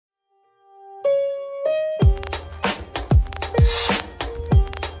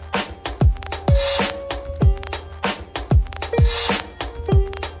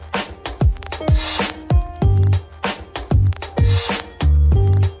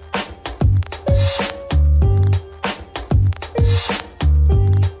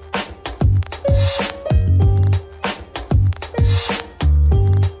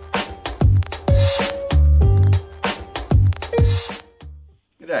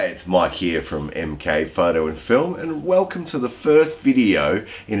G'day, it's Mike here from MK Photo and Film, and welcome to the first video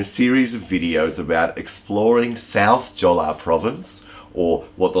in a series of videos about exploring South Jeolla province, or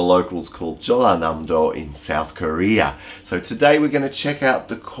what the locals call Jeollanam-do in South Korea. So today we're going to check out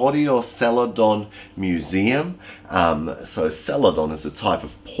the Celadon Museum. So Celadon is a type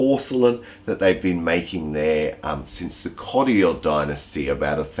of porcelain that they've been making there since the Goryeo dynasty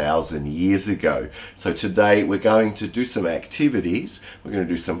about 1,000 years ago. So today we're going to do some activities. We're going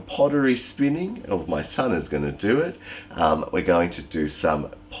to do some pottery spinning, or my son is going to do it. We're going to do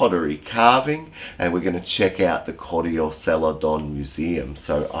some pottery carving, and we're going to check out the Celadon Museum.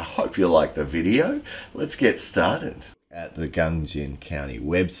 So I hope you like the video. Let's get started. At the GangJin County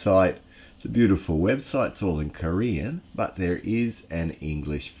website. It's a beautiful website. It's all in Korean, but there is an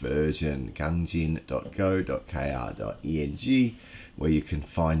English version, gangjin.go.kr.eng, where you can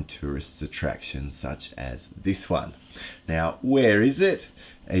find tourist attractions such as this one. Now, where is it?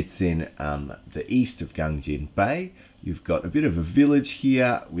 It's in the east of GangJin Bay. You've got a bit of a village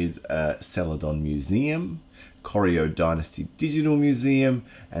here with a Celadon Museum, Goryeo Dynasty Digital Museum,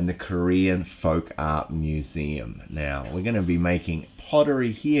 and the Korean Folk Art Museum. Now, we're going to be making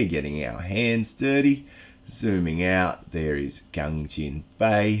pottery here, getting our hands dirty. Zooming out, there is GangJin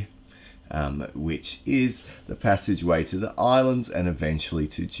Bay, which is the passageway to the islands and eventually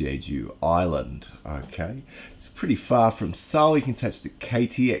to Jeju Island. Okay, it's pretty far from Seoul. You can catch the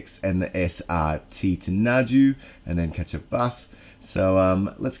KTX and the SRT to Naju and then catch a bus.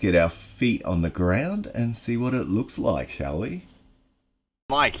 So let's get our feet on the ground and see what it looks like, shall we?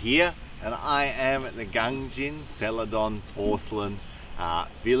 Mike here, and I am at the GangJin Celadon Porcelain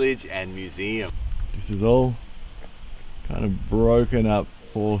Village and Museum. This is all kind of broken up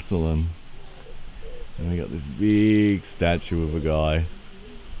porcelain. And we got this big statue of a guy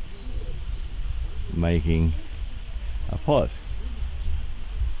making a pot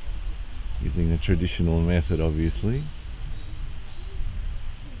using the traditional method, obviously.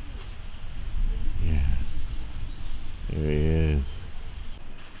 Yeah, there he is.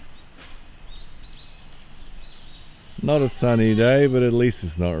 Not a sunny day, but at least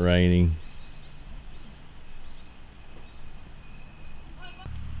it's not raining.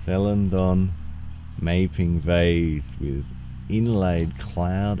 Celadon Mapping vase with inlaid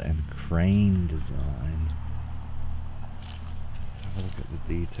cloud and crane design. Let's have a look at the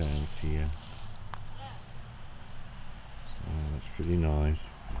details here. Oh, that's pretty nice.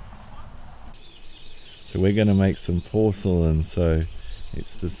 So we're going to make some porcelain. So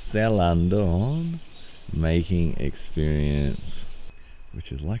it's the Celadon making experience,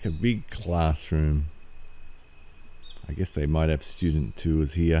 which is like a big classroom. I guess they might have student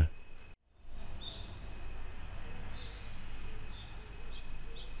tours here.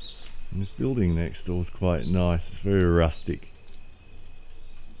 And this building next door is quite nice. It's very rustic.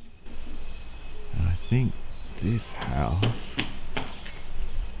 And I think this house,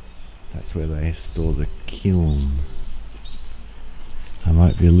 that's where they store the kiln. I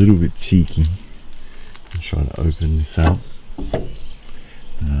might be a little bit cheeky and try to open this up. No,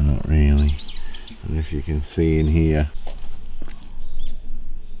 not really. And if you can see in here,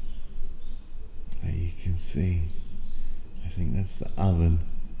 there you can see, I think that's the oven.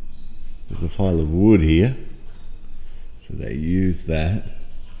 There's a pile of wood here, so they use that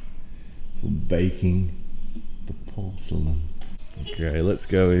for baking the porcelain. Okay, let's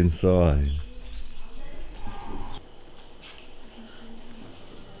go inside.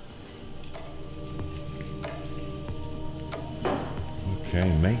 Okay,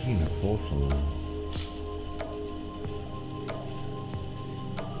 making the porcelain.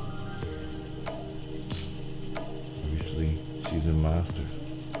 Obviously, she's a master.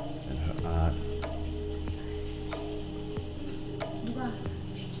 Art.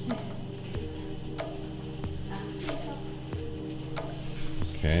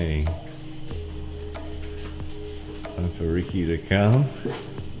 Okay. Time for Ricky to come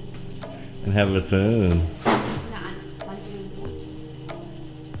and have a turn.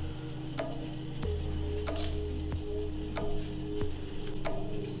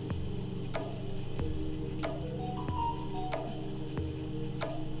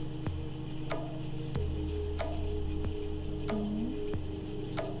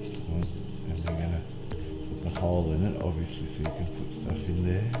 Hole in it, obviously, so you can put stuff in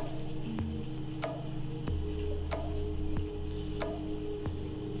there.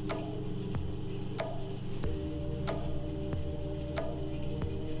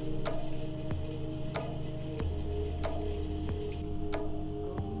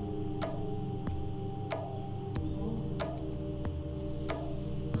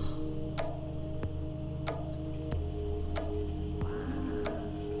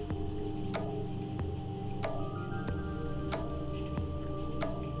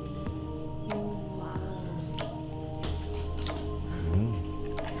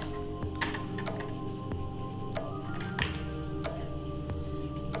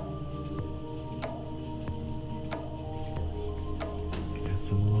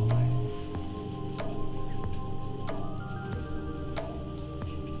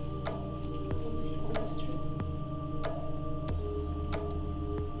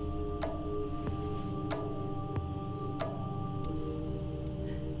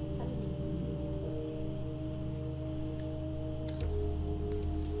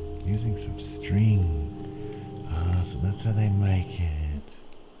 using some string. Ah, so that's how they make it.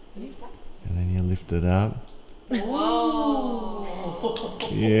 And then you lift it up. Whoa!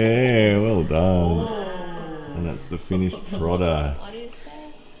 Yeah, well done. And that's the finished product. What is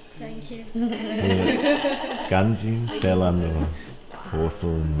that? Thank you. GangJin Celadon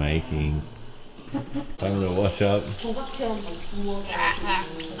Porcelain making. Time to wash up.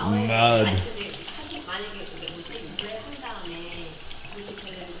 Mud.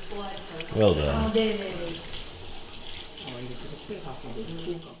 Well done.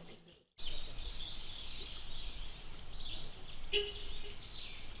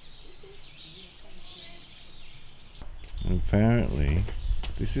 Apparently,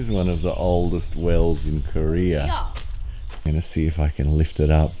 this is one of the oldest wells in Korea. I'm gonna see if I can lift it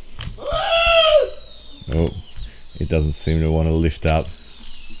up. Oh, it doesn't seem to want to lift up.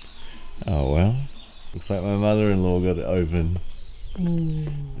 Oh well. Looks like my mother-in-law got it open.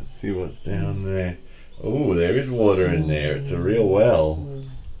 Let's see what's down there. Oh, there is water in there. It's a real well.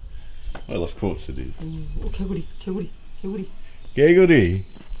 Well, of course it is. 개구리.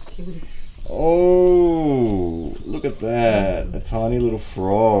 Oh, look at that. A tiny little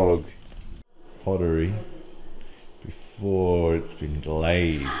frog. Pottery. Before it's been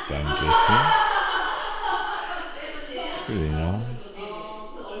glazed, I'm guessing. It's pretty nice.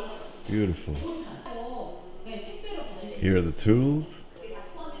 Beautiful. Here are the tools.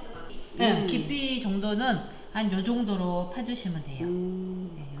 네, 깊이 정도는 한 요 정도로 파주시면 돼요.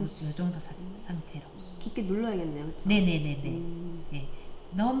 네, 요 정도 상태로. 깊게 눌러야겠네요, 그렇죠? 네네네네. 네.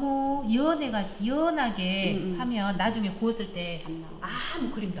 너무 연하게 하면 나중에 구웠을 때 아무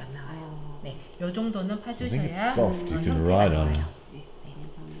그림도 안 나와요. 네, 요 정도는 파주셔야 soft. You can ride on it. 네,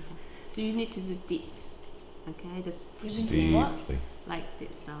 감사합니다. So you need to do deep. Okay, just push it Deeply. like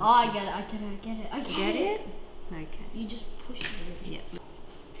this. So Oh, I get it. I get it. I you get it? Okay. You just push it Yes.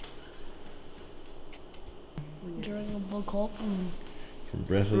 during a book opening. From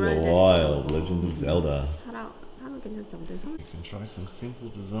Breath of the Wild, Legend of Zelda. 하면 괜찮다. You can try some simple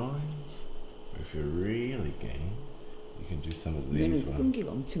designs. Or if you're really game, you can do some of these ones.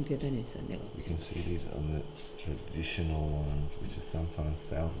 끈기가 엄청 대단했어, 내가. You can see these on the traditional ones, which are sometimes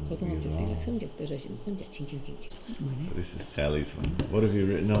thousands of years 고등학교 때가 old. 성적 떨어지면 혼자 칭칭칭칭. So this is Sally's one. What have you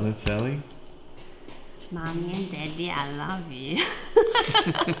written on it, Sally? Mommy and Daddy, I love you.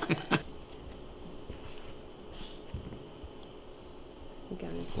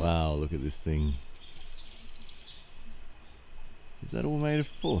 Wow, look at this thing. Is that all made of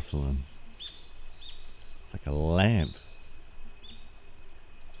porcelain? It's like a lamp.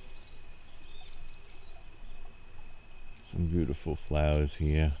 Some beautiful flowers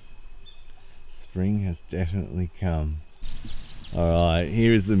here. Spring has definitely come. Alright,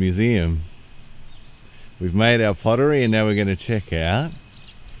 here is the museum. We've made our pottery and now we're going to check out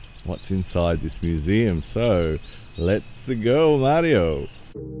what's inside this museum. So, let's go, Mario!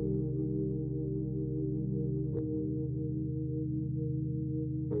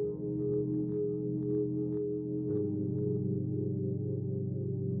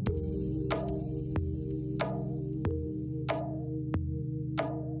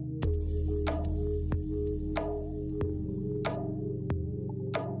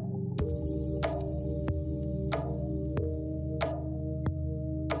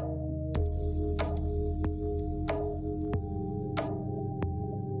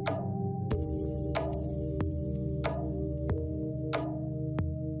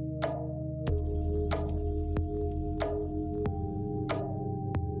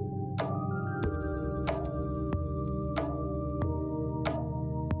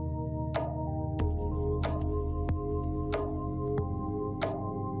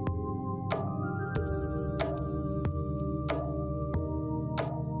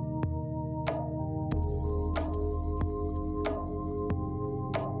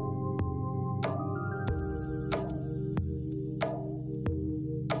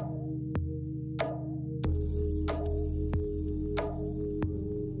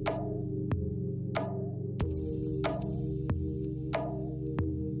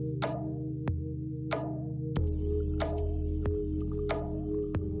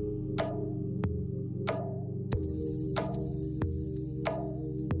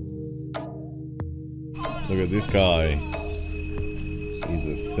 Look at this guy. He's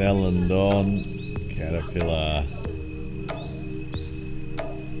a Celadon caterpillar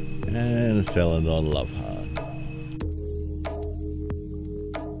and a Celadon love heart.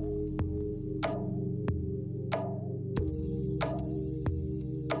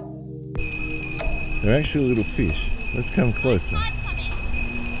 They're actually little fish. Let's come closer.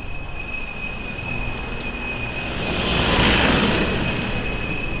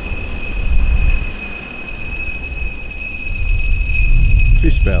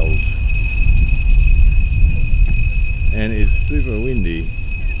 fish bells. And it's super windy.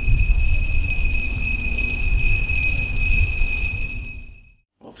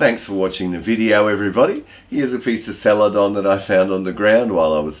 Well, thanks for watching the video, everybody. Here's a piece of Celadon that I found on the ground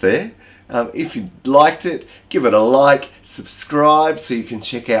while I was there. If you liked it, give it a like, subscribe so you can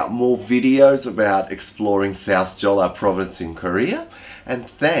check out more videos about exploring South Jeolla province in Korea. And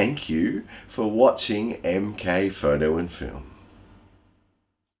thank you for watching MK Photo and Film.